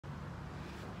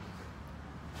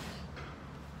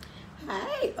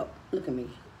Hey, oh, look at me.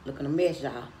 Looking a mess,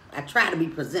 y'all. I try to be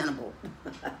presentable.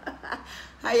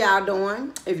 How y'all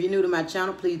doing? If you're new to my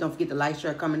channel, please don't forget to like,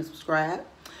 share, comment, and subscribe.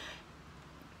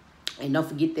 And don't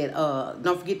forget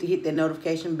to hit that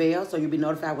notification bell so you'll be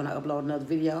notified when I upload another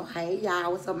video. Hey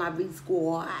y'all, what's up my V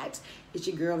squad? It's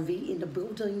your girl V in the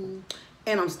building.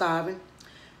 And I'm starving.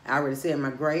 I already said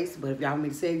my grace, but if y'all want me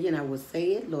to say it again, I will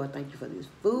say it. Lord, thank you for this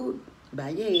food. Bow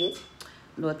your head.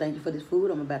 Lord, thank you for this food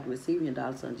I'm about to receive. In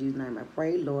your son Jesus' name I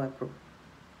pray. Lord,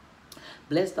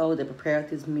 bless those that prepare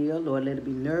this meal. Lord, let it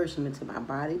be nourishment to my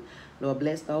body. Lord,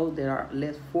 bless those that are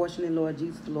less fortunate, Lord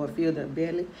Jesus. Lord, fill their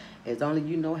belly. As only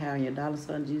you know how. In your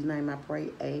son Jesus' name I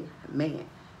pray. Amen.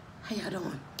 How y'all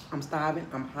doing? I'm starving.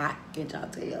 I'm hot. Can't y'all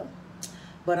tell?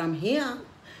 But I'm here.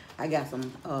 I got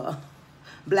some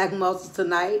black mussels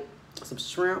tonight, some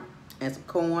shrimp, and some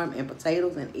corn, and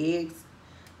potatoes, and eggs,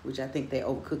 which I think they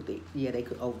overcooked it. Yeah, they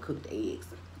could overcook the eggs.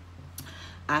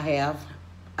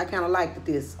 I kind of liked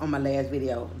this on my last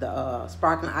video. The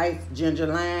sparkling ice, ginger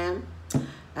lime.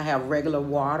 I have regular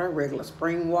water, regular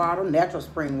spring water, natural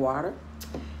spring water,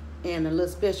 and a little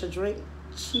special drink.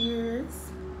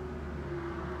 Cheers.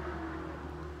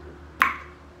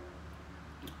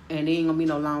 And it ain't gonna be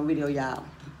no long video, y'all,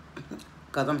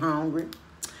 because I'm hungry.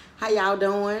 How y'all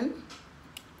doing?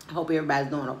 I hope everybody's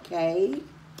doing okay.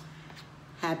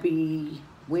 Happy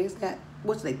Wednesday.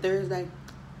 What's today? Thursday?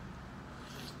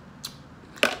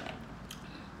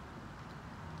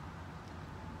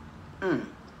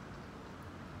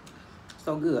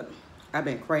 So good. I've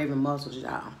been craving mussels,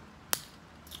 y'all.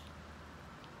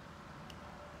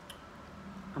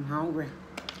 I'm hungry.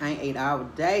 I ain't ate all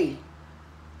day.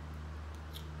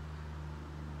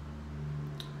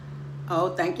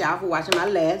 Oh, thank y'all for watching my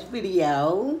last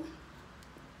video.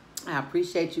 I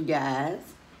appreciate you guys.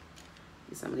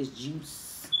 Get some of this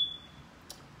juice.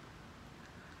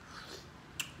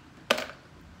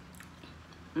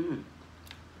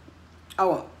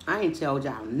 Oh, I ain't told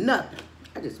y'all nothing.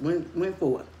 I just went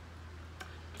for it.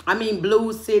 I mean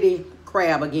Blue City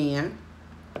crab again.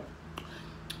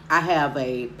 I have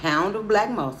a pound of black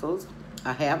mussels,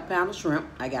 a half pound of shrimp.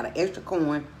 I got an extra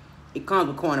corn. It comes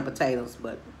with corn and potatoes,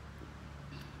 but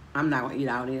I'm not gonna eat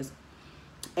all this.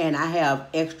 And I have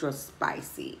extra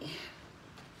spicy.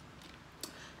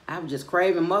 I was just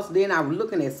craving mussels. Then I was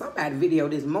looking at somebody's video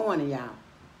this morning, y'all.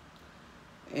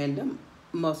 And them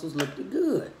mussels looked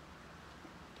good.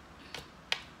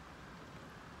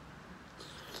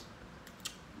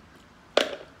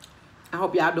 I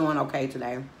hope y'all doing okay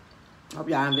today. Hope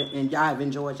y'all have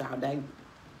enjoyed y'all day.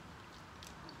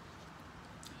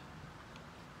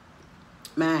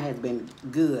 Mine has been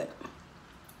good.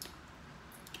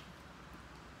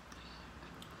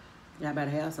 Y'all better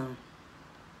have some.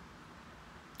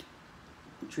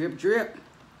 Drip, drip.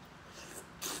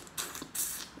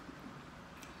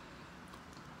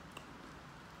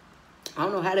 I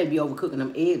don't know how they be overcooking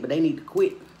them eggs, but they need to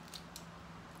quit.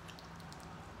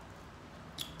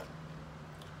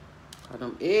 Cause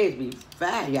them eggs be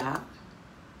fat, y'all.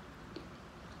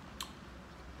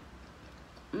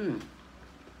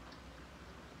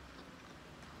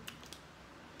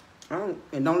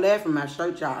 And don't laugh at my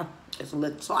shirt, y'all. It's a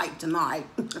little tight tonight.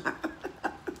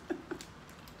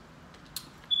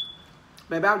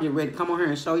 Baby, I was just ready to come on here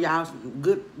and show y'all some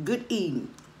good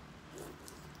eating.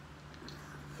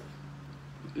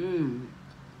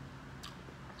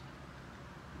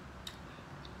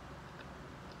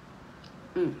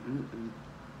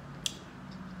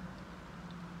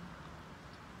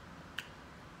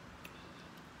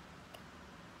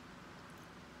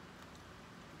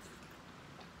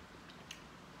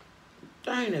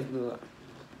 Dang, that's good.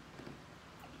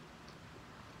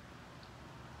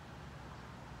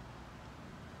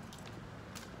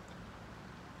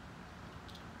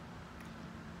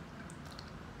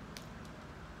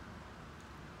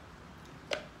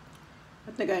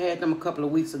 I think I had them a couple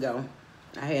of weeks ago.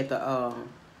 I had the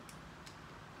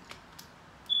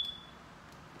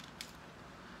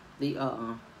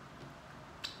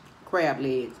crab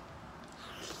legs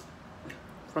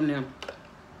from them.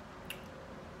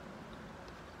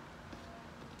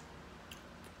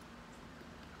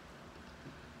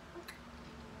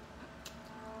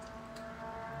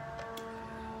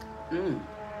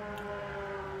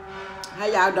 How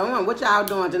y'all doing? What y'all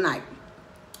doing tonight?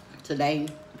 Today,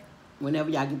 whenever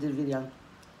y'all get this video.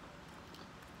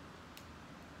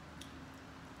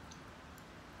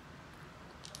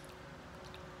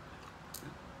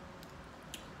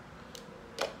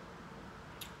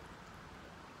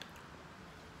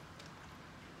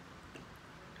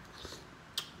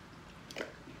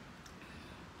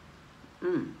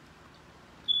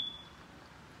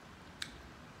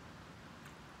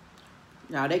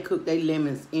 Y'all, they cook their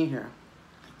lemons in here.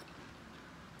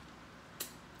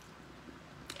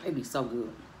 They be so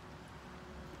good.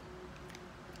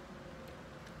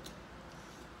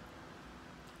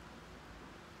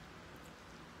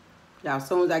 Y'all, as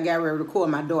soon as I got ready to record,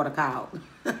 my daughter called.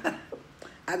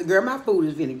 I said, girl, my food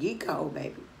is finna get cold,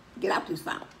 baby. Get out this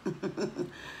phone.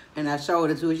 And I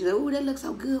showed it to her. She said, ooh, that looks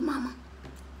so good, mama.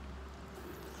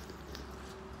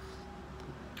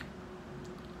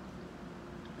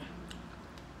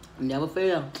 Never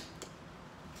fail.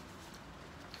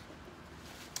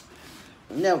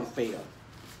 Never fail.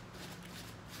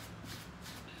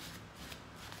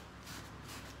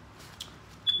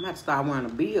 I might start wearing a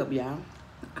bib, y'all.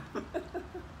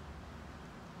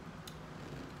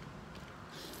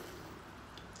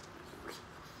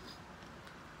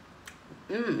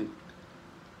 Mmm.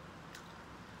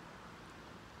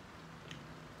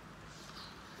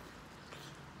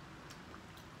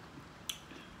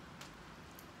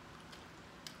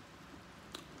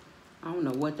 I don't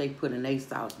know what they put in their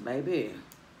sauce, baby.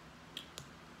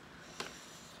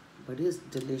 But it's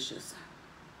delicious.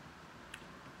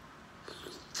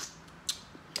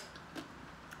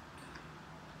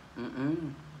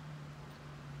 Mm-mm.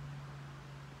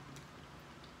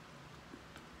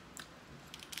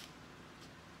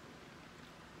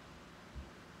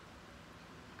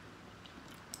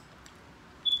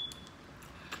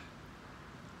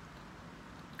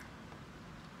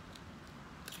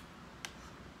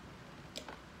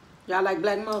 Y'all like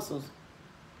black mussels?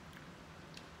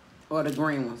 Or the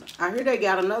green ones? I hear they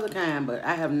got another kind, but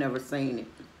I have never seen it.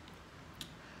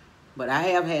 But I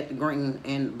have had the green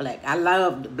and black. I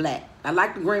love the black. I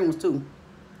like the green ones too.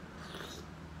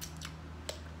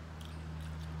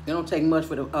 It don't take much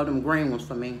for the of them green ones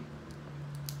for me.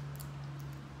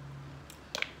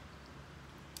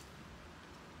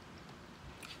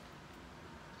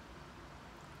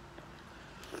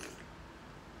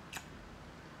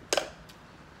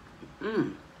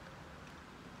 Mmm.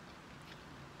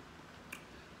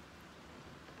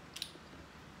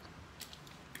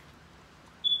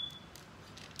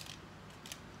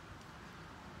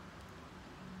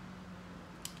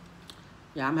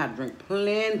 Yeah, I'm gonna have to drink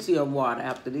plenty of water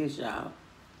after this, y'all.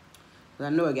 Cause I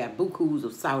know it got bukus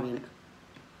of salt in it.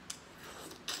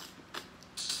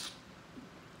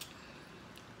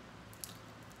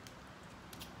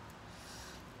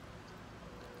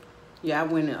 Yeah, I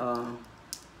went and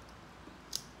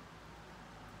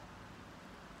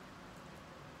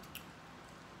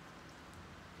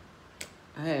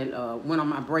I had went on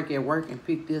my break at work and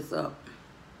picked this up.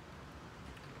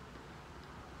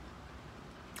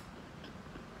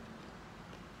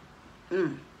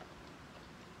 Mmm.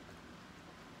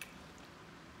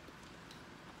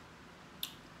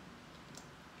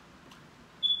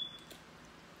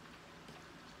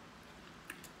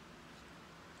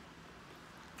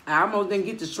 I almost didn't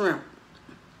get the shrimp.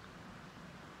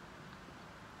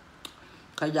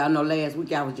 Cause y'all know last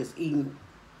week I was just eating.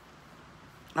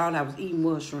 All I was eating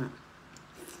was shrimp.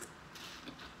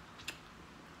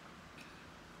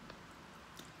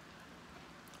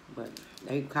 But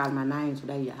they called my name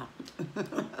today, y'all.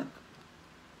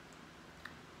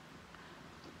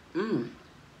 Mmm.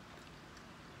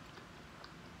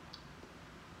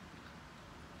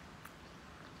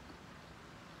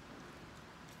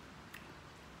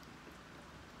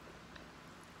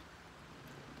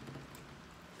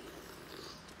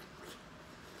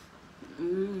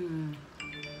 Mmm.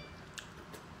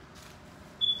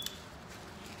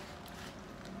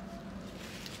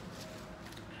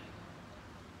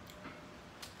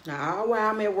 Now, all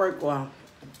while I'm at work or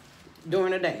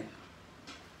during the day,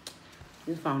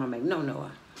 this phone don't make no noise.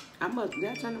 Did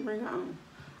I turn the ringer on?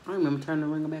 I don't remember turning the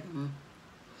ringer back on.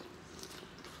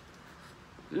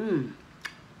 Mmm.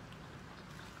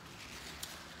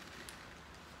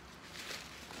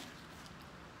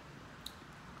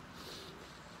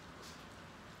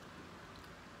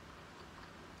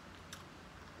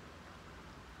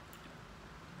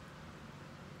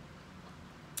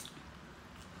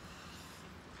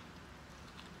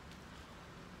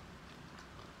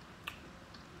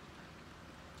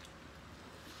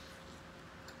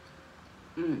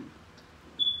 Mmm.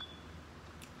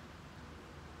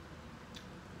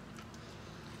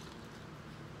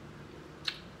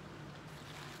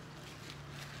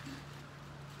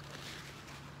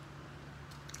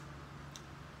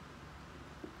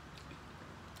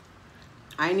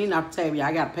 I ain't need enough table.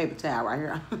 I got a paper towel right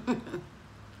here.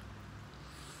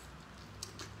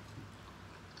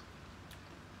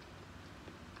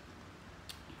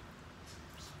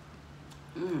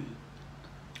 Mmm.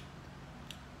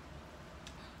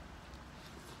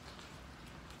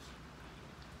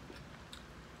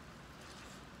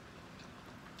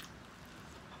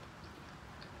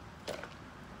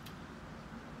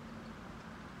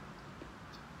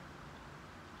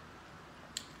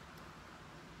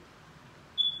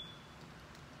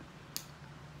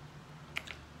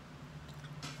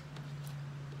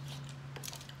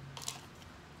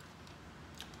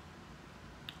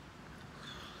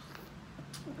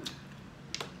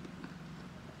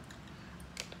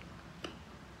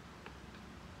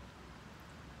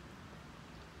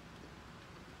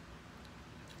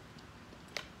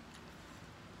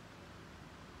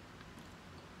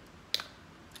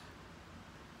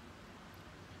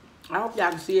 I hope y'all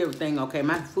can see everything okay.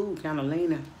 My food kind of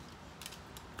leaning.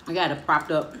 I got it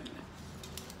propped up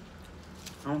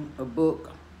on a book.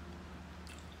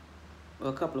 Or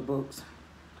a couple of books.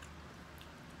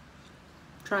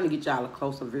 Trying to get y'all a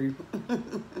closer view.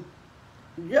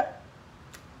 Yep.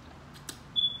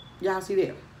 Y'all see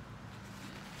that?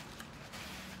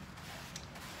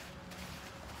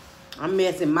 I'm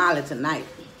messing Molly tonight.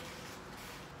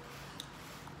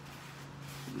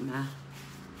 My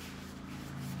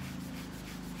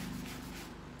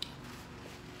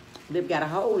lip got a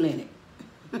hole in it.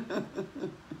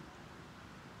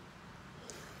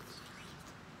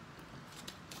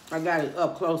 I got it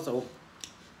up close so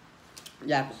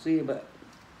y'all can see it, but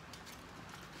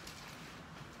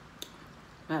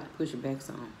I have to push it back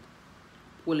some.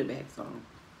 Pull it back some.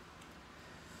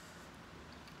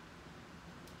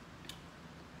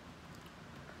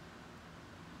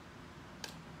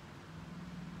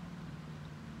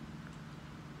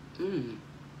 Mmm.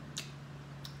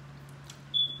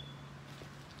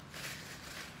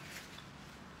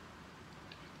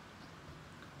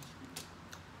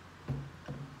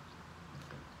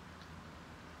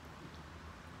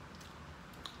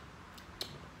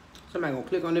 Somebody gonna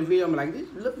click on the video and be like,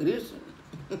 look at this.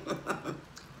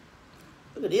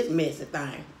 Look at this messy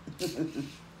thing.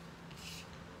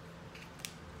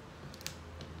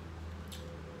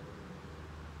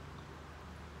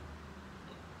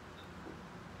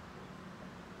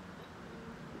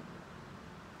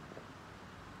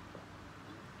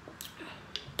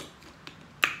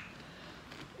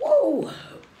 Whoa.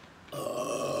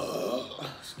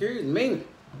 Excuse me.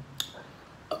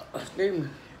 Excuse me.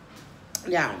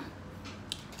 Yeah.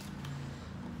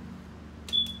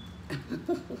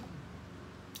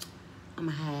 I'm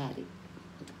gonna hide it.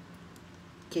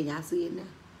 Can y'all see it now?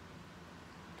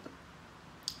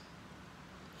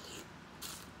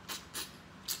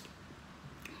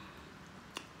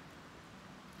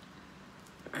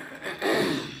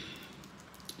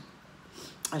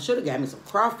 I should have got me some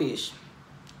crawfish.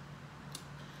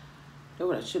 That's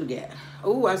what I should have got.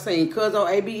 Oh, I seen Cuzzo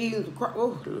AB eating some crawfish.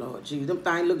 Oh, Lord jeez, them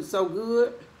things looking so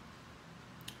good.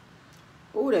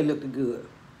 Oh, they looked good.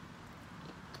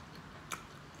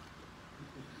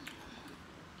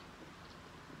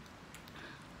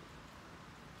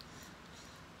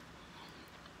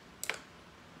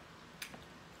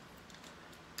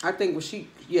 I think when she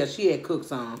had cooked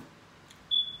some.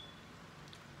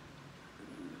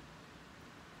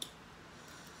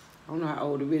 I don't know how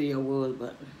old the video was,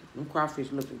 but them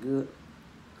crawfish looking good.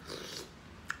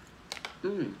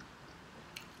 Mmm.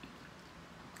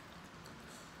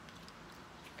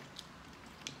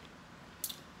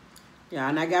 Yeah,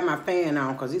 and I got my fan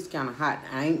on because it's kind of hot.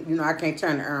 I can't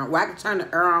turn the air on. Well, I can turn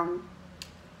the air on,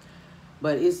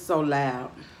 but it's so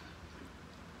loud.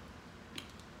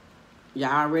 Y'all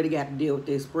already got to deal with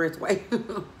the expressway.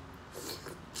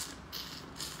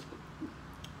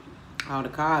 All the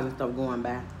cars and stuff going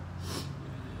by.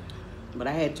 But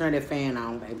I had to turn that fan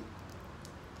on, baby.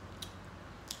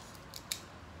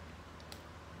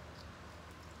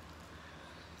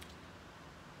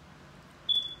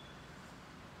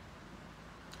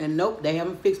 And nope, they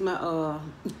haven't fixed my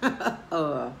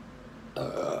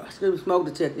smoke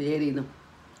detector yet either.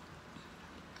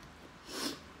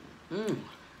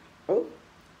 Oh.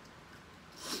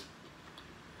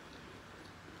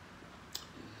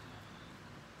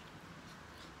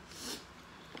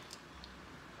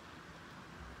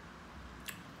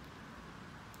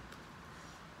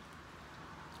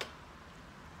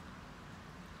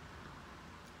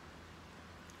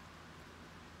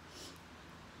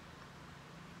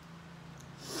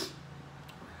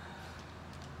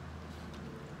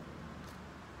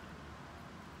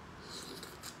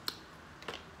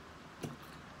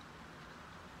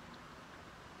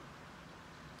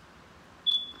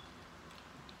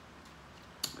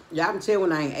 Y'all can tell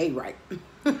when I ain't ate right.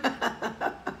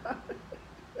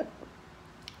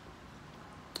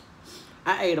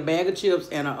 I ate a bag of chips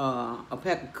and a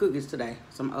pack of cookies today.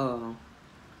 Some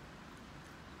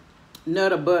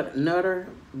nutter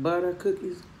butter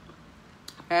cookies.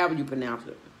 However you pronounce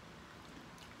it.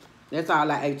 That's all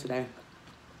I ate today.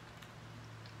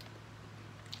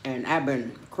 And I've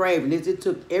been craving this. It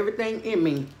took everything in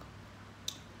me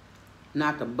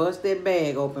not to bust that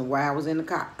bag open while I was in the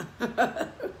car.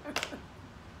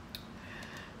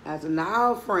 I said,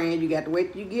 no, friend, you got to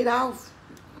wait till you get off.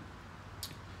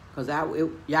 Because y'all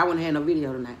wouldn't have no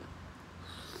video tonight.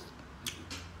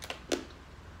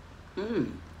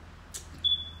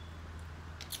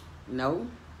 No.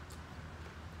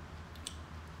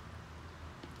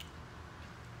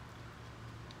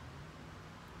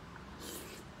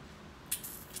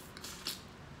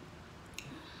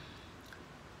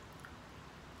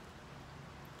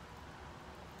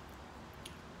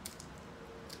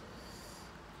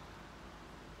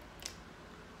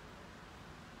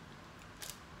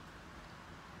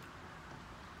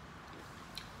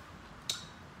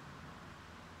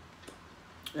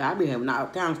 I be having all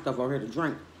kind of stuff over here to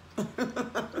drink.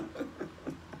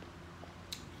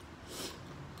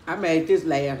 I made this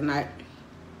last night.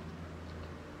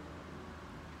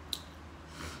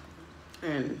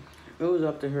 And it was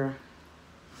up to her.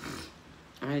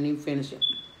 I didn't even finish it.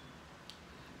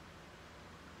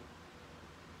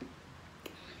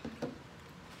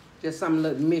 Just some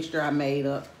little mixture I made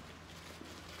up.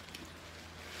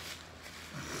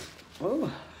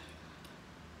 Oh.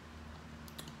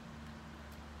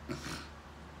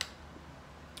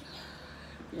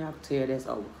 Y'all can tell that's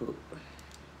overcooked.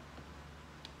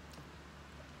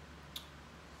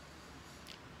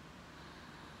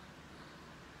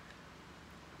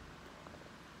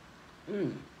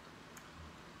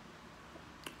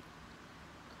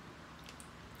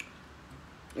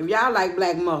 If y'all like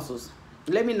black mussels,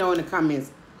 let me know in the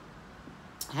comments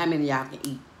how many y'all can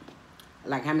eat.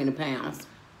 Like how many pounds.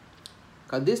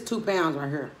 Because this 2 pounds right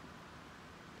here.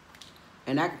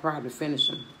 And I could probably finish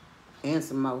them. And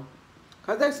some more.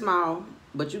 Because they're small.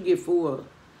 But you get full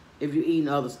if you're eating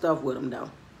other stuff with them though.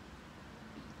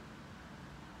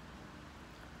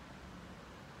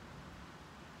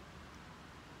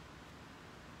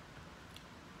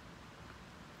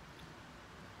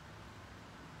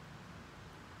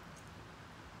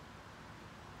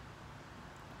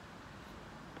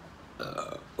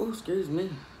 Oh, excuse me.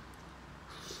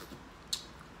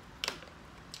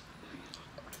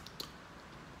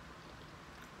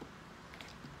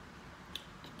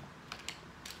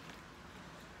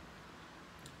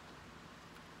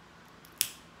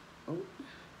 Oh.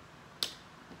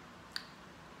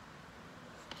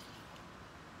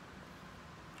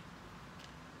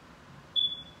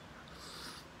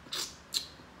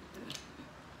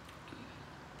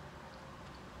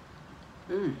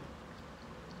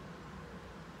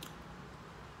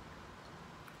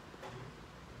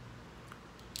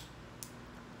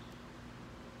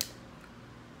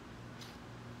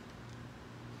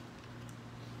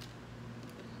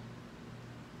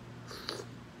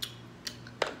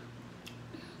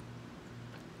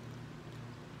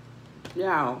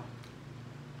 Y'all,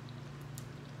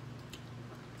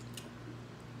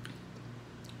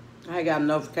 I got a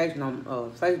notification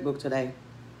on Facebook today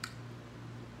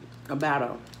about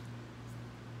a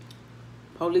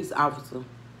police officer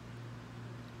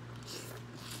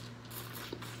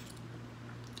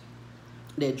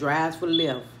that drives for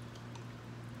Lyft,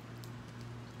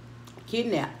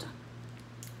 kidnapped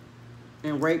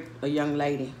and raped a young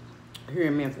lady here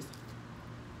in Memphis.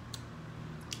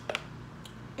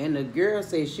 And the girl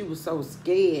said she was so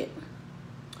scared.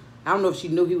 I don't know if she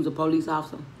knew he was a police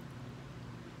officer.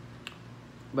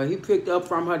 But he picked up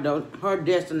from her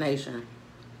destination.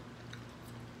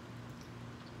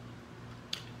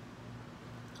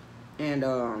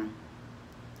 And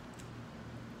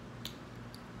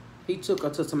he took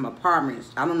her to some apartments.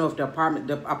 I don't know if the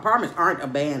apartments aren't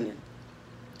abandoned.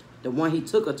 The one he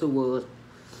took her to was,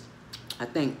 I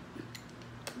think,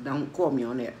 don't quote me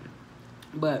on that.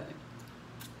 But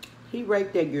he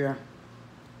raped that girl.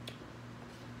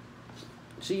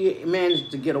 She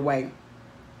managed to get away.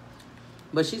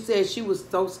 But she said she was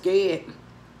so scared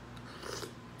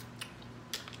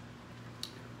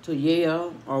to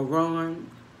yell or run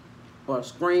or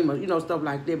scream or, you know, stuff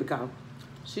like that because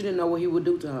she didn't know what he would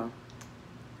do to her.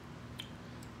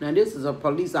 Now, this is a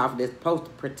police officer that's supposed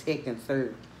to protect and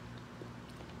serve.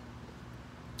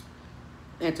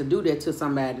 And to do that to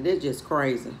somebody, that's just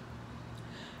crazy.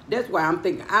 That's why I'm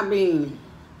thinking, I mean,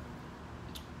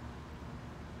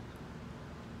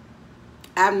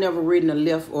 I've never ridden a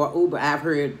Lyft or Uber. I've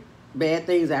heard bad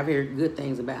things. I've heard good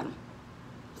things about them.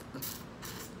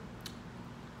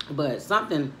 But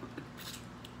something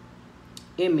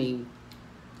in me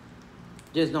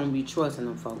just don't be trusting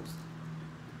them folks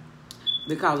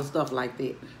because of stuff like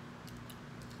that.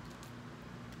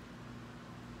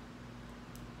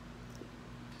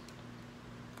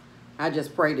 I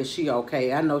just pray that she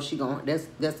okay. I know she gonna.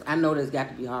 I know that's got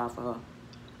to be hard for her.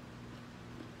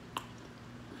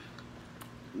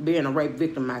 Being a rape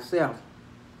victim myself,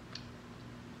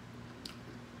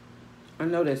 I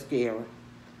know that's scary.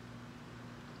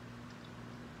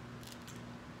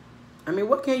 I mean,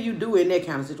 what can you do in that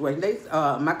kind of situation?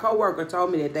 My coworker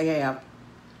told me that they have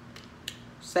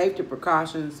safety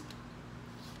precautions.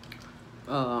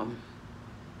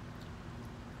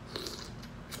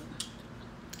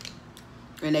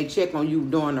 And they check on you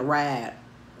during the ride.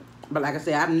 But like I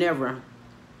said, I've never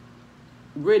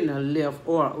ridden a Lyft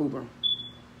or an Uber.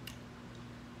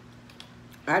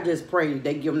 I just pray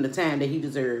they give him the time that he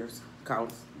deserves,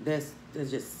 because that's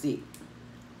just sick.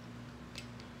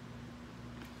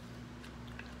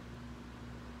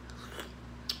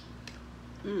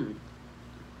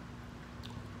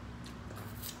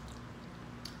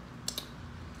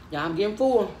 Yeah, I'm getting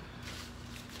full.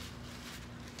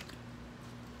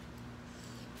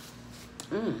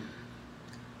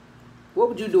 What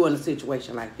would you do in a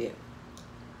situation like that?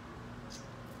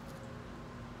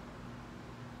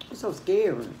 It's so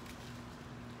scary.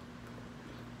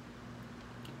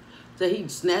 So he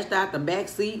snatched out the back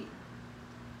seat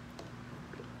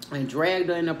and dragged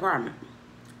her in the apartment.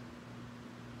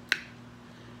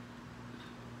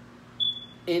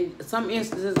 In some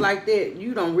instances like that,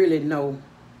 you don't really know.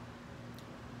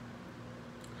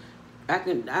 I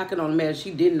can only imagine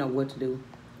she didn't know what to do.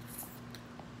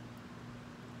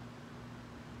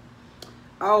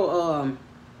 Oh,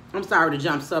 I'm sorry to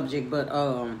jump subject, but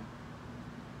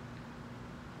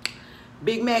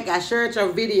Big Mac, I shared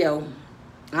your video.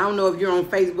 I don't know if you're on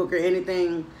Facebook or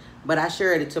anything, but I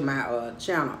shared it to my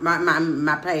channel,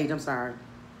 my page. I'm sorry.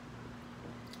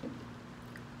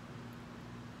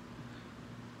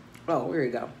 Oh, here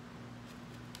you go.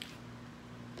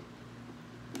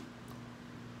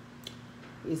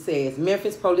 It says,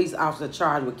 Memphis police officer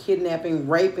charged with kidnapping,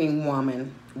 raping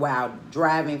woman while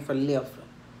driving for Lyft.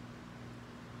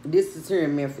 This is here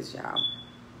in Memphis, y'all.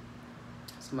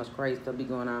 So much crazy stuff be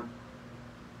going on.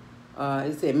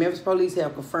 It said, Memphis police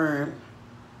have confirmed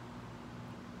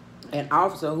an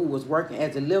officer who was working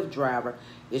as a Lyft driver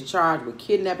is charged with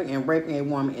kidnapping and raping a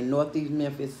woman in Northeast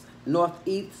Memphis.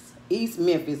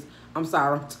 I'm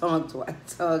sorry, I'm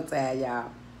tongue-tied, y'all.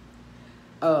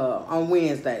 On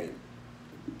Wednesday.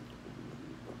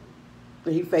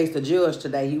 He faced a judge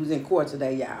today. He was in court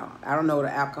today, y'all. I don't know the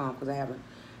outcome because I haven't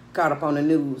caught up on the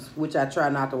news, which I try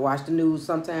not to watch the news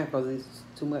sometimes because it's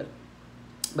too much.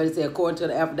 But it said, according to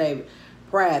the affidavit,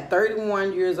 Pride,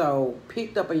 31 years old,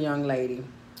 picked up a young lady,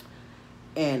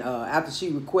 and after she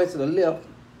requested a lift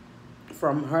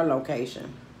from her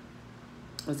location,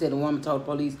 it said the woman told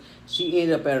police she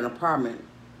ended up at an apartment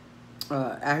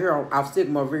out here off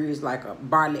Sycamore View. It's like a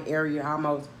Bartlett area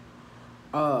almost,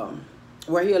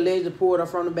 where he allegedly pulled her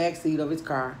from the back seat of his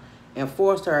car and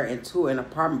forced her into an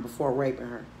apartment before raping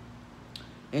her.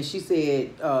 And she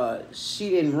said she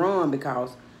didn't run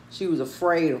because she was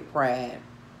afraid of Pride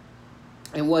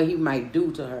and what he might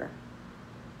do to her.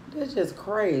 That's just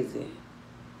crazy.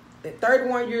 At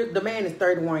 31 years, the man is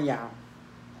 31, y'all.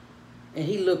 And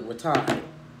he looked retarded.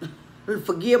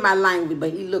 Forgive my language,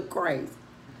 but he looked crazy.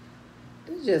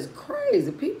 It's just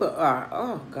crazy. People are,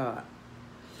 oh, God.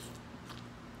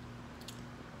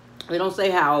 They don't say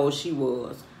how old she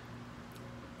was.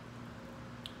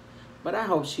 But I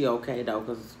hope she okay, though,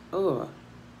 because,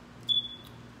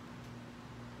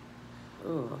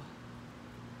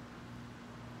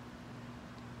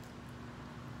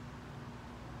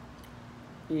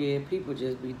 yeah, people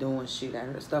just be doing shit out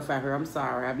here, stuff out here. I'm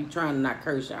sorry. I be trying to not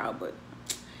curse y'all, but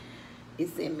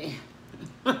it's in me.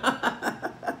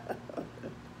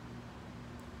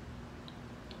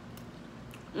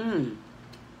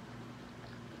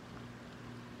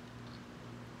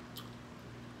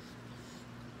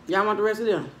 Y'all want the rest of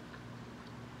them?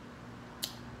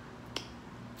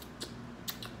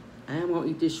 I am gonna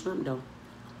eat this shrimp though.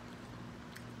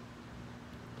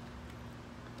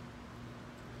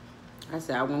 I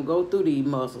said I won't go through these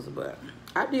mussels, but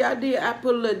I did. I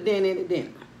put a little dent in it,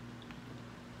 didn't I?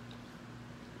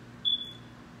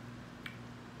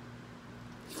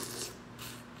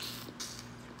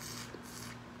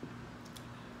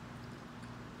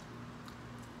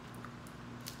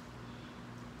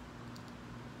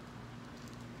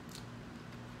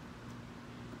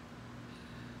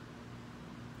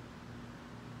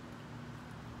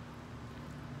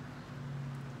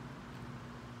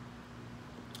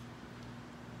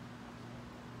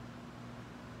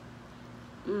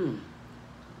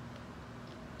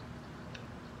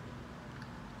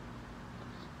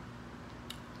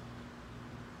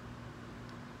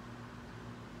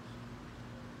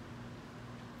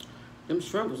 Them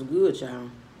shrimp was good, y'all.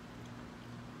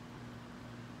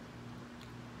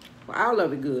 Well, all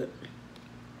of it good.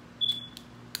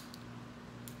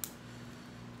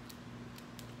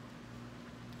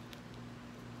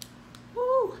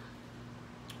 Woo.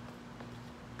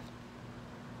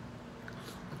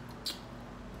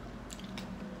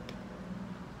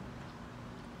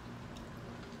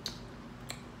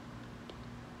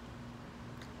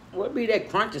 What be that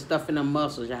crunchy stuff in them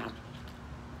mussels, y'all?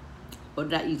 Or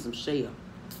did I eat some shell?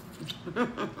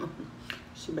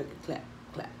 She make it clap,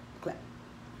 clap, clap.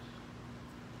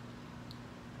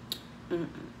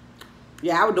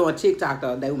 Yeah, I was doing TikTok the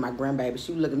other day with my grandbaby.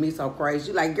 She was looking at me so crazy.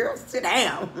 She like, girl, sit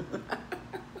down.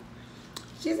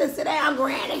 She said, sit down,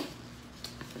 granny.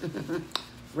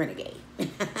 Renegade.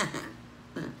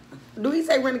 Do he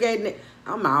say renegade?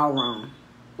 I'm all wrong.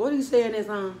 What do he say in his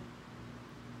song?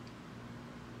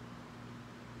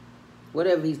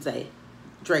 Whatever he say.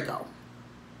 Draco.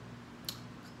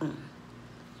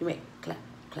 She make it clap,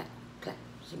 clap, clap.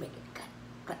 She make it clap,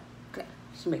 clap, clap.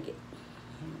 She make it.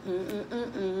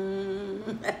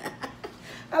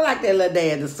 I like that little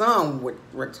dance. The song was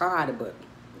retarded, but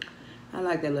I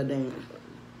like that little dance.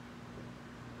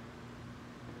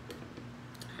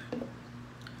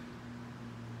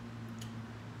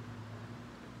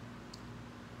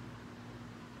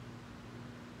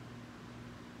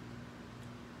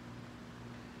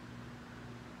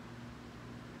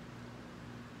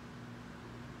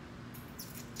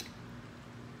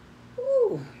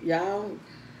 Y'all,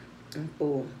 I'm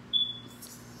full.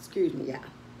 Excuse me, y'all.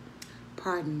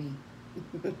 Pardon me.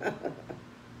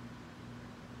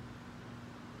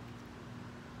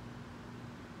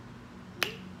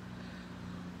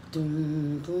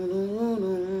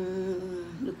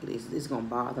 Look at this. This is gonna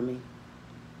bother me.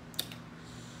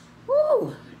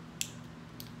 Woo!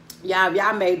 Y'all, if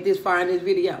y'all made this far in this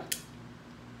video,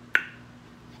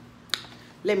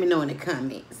 let me know in the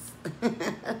comments.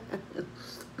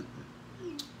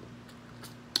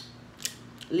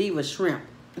 Leave a shrimp.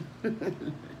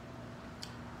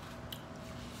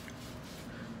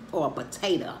 Or a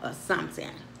potato or something.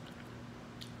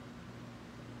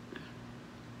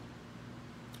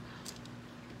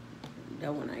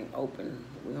 That one ain't open.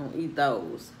 We don't eat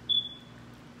those.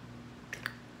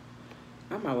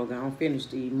 I might well go and finish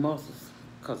these mussels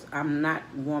because I'm not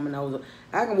warming those up.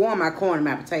 I can warm my corn and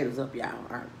my potatoes up, y'all.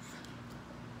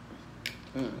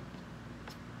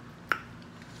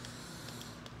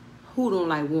 Who don't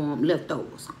like warm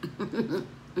leftovers?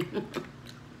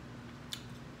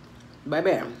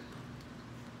 Baby,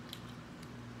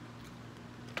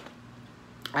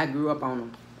 I grew up on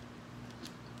them.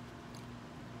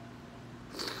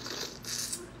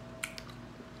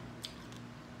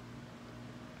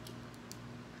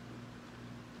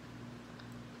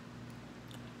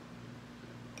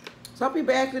 Some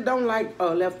people actually don't like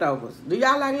leftovers. Do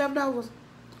y'all like leftovers?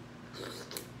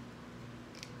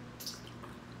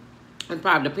 It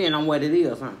probably depends on what it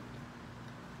is, huh?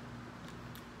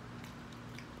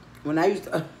 When I used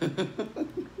to...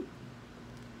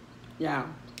 Yeah.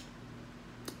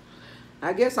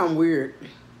 I guess I'm weird.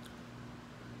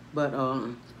 But, I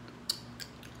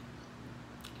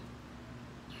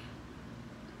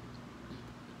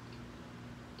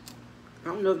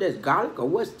don't know if that's garlic or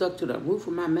what stuck to the roof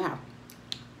of my mouth.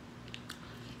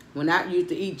 When I used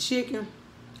to eat chicken,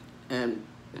 and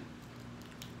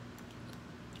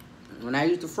when I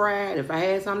used to fry it, if I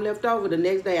had something left over, the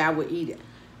next day I would eat it.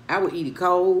 I would eat it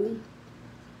cold.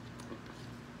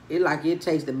 It like it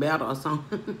tasted better or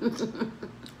something.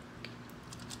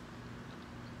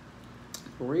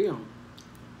 For real.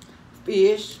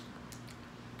 Fish.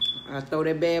 I throw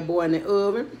that bad boy in the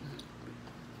oven.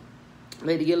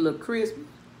 Let it get a little crispy.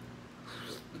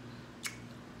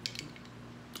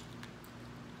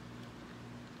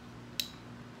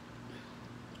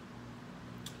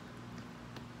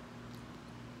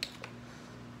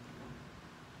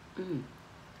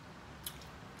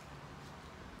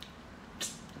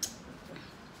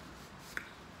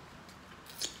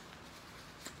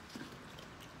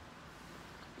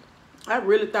 I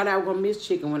really thought I was gonna miss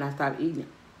chicken when I stopped eating it.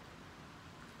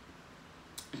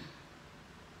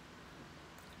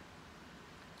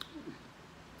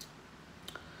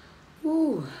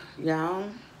 Woo, y'all.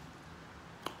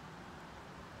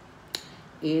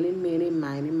 Any, many,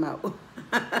 miny, mo.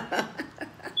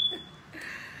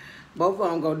 Both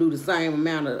of them gonna do the same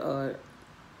amount of,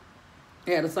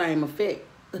 have the same effect.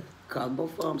 Cause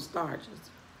both of them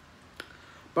starches.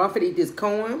 But I'm finna eat this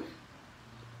corn.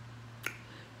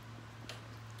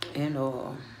 And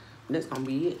that's gonna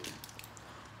be it.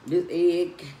 This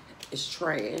egg is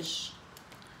trash.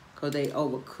 Cause they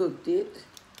overcooked it.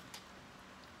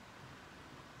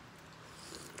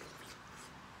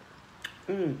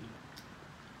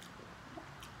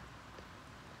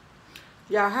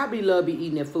 Y'all, hubby love be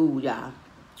eating that food, y'all.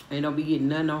 And don't be getting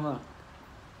nothing on her.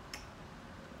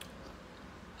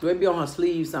 Maybe on her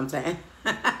sleeve sometime.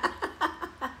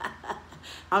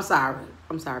 I'm sorry,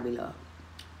 beloved.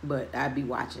 But I be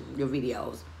watching your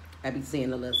videos. I be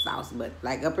seeing a little sauce, but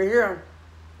like up in here,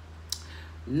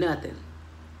 nothing.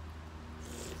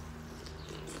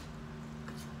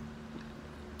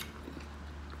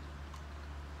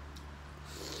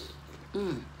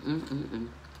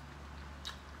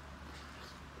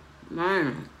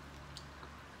 Man.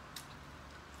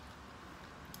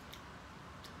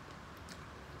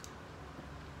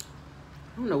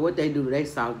 I don't know what they do to their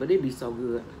sauce, but it be so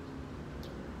good.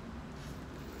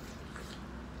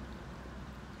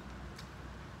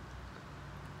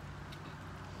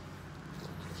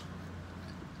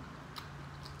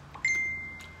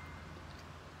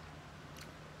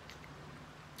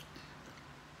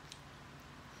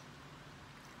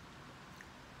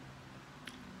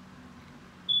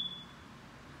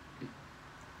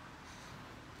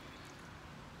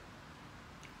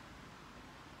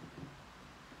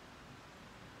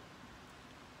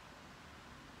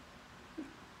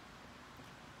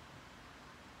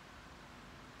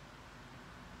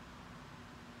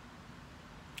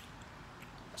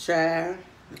 Child.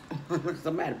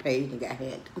 Somebody paid and got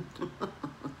hacked.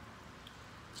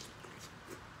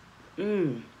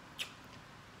 Mmm.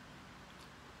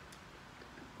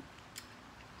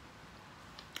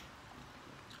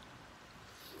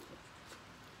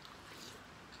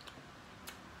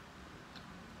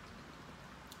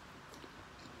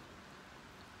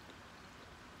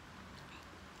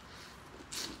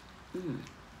 Mmm.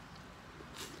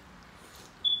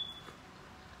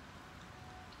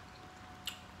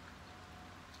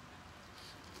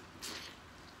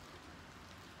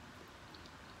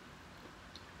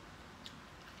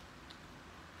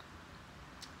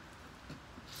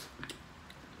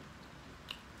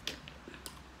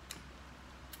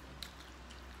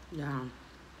 Yeah.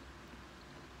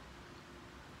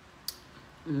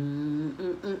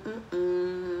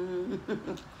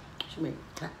 She made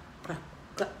clap, clap,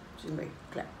 clap. She made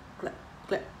clap, clap,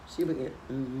 clap. She made it.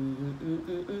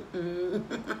 Look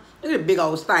at the big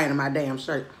old stain in my damn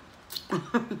shirt.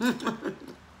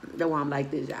 That's why I'm like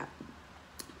this, y'all.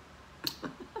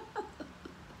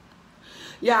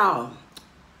 Y'all,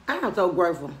 I am so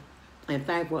grateful and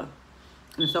thankful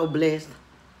and so blessed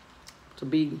to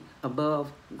be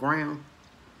above ground.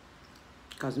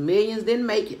 Because millions didn't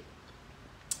make it.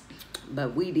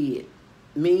 But we did.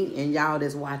 Me and y'all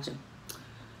that's watching.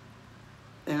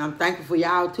 And I'm thankful for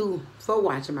y'all too for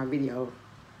watching my video.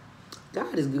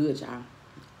 God is good, y'all.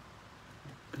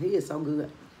 He is so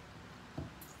good.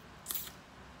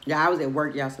 Yeah, I was at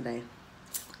work yesterday.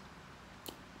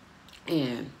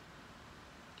 And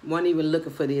wasn't even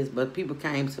looking for this, but people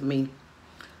came to me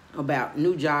about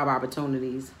new job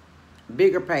opportunities,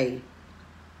 bigger pay,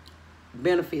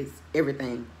 benefits,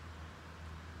 everything.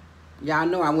 Y'all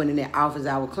know I went in that office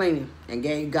I was cleaning and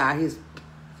gave God his...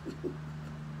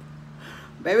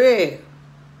 Baby,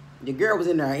 the girl was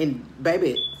in there in,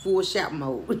 baby, full shout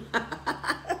mode.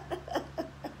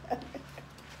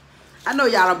 I know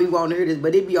y'all don't be wanting to hear this,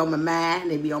 but it be on my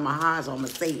mind, it be on my heart, so I'm going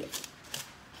to say it.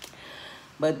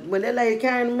 But when that lady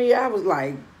came to me, I was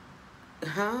like,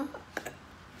 huh?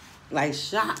 Like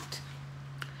shocked.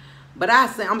 But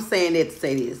I'm saying that to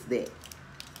say this, that.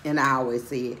 And I always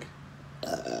say it.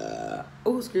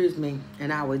 Oh, excuse me.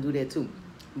 And I always do that too.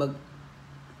 But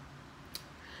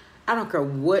I don't care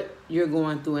what you're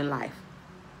going through in life.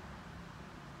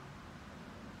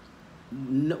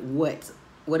 No,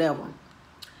 whatever.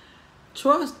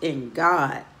 Trust in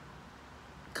God.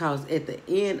 Because at the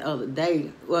end of the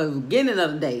day, well, the beginning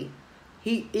of the day,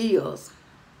 He is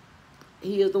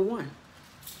the one.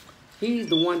 He's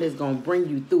the one that's going to bring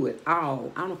you through it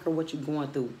all. I don't care what you're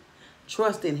going through.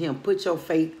 Trust in Him. Put your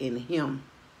faith in Him.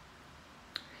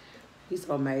 He's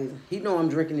so amazing. He know I'm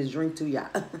drinking his drink too, y'all.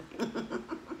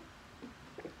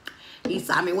 He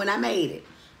saw me when I made it.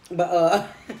 But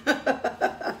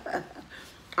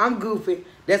I'm goofy.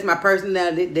 That's my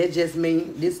personality. That's just me.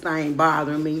 This thing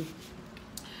bothering me.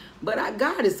 But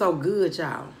God is so good,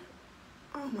 y'all.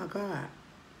 Oh, my God.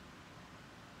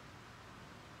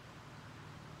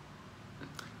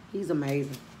 He's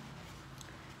amazing.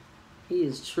 He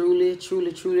is truly,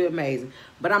 truly, truly amazing.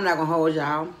 But I'm not going to hold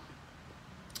y'all.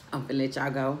 I'm going to let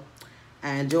y'all go.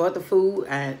 I enjoyed the food.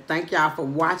 And thank y'all for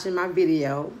watching my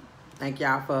video. Thank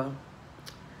y'all for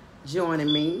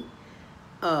joining me.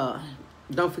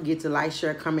 Don't forget to like,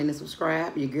 share, comment, and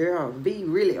subscribe. Your girl V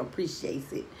really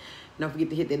appreciates it. Don't forget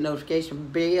to hit that notification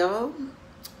bell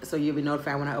so you'll be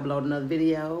notified when I upload another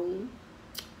video.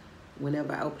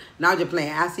 Whenever I open. Now I'm just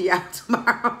playing. I'll see y'all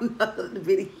tomorrow on another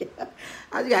video.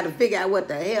 I just got to figure out what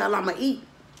the hell I'm going to eat.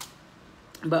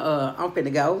 But I'm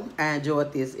finna go. I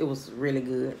enjoyed this. It was really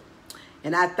good.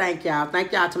 And I thank y'all.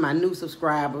 Thank y'all to my new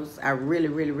subscribers. I really,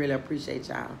 really, really appreciate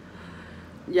y'all.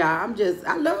 Y'all,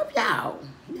 I love y'all.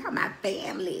 Y'all my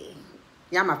family.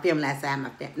 Y'all my family outside my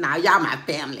family. Nah, y'all my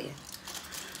family.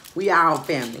 We all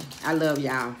family. I love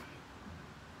y'all.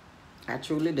 I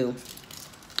truly do.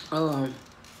 I'm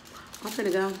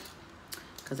finna go.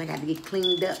 Because I got to get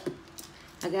cleaned up.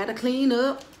 I got to clean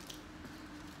up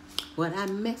what I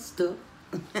messed up.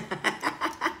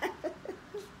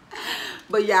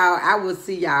 But y'all, I will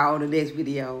see y'all on the next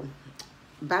video.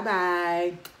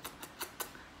 Bye-bye.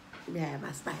 Yeah,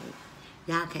 my style.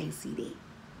 Y'all can't see that.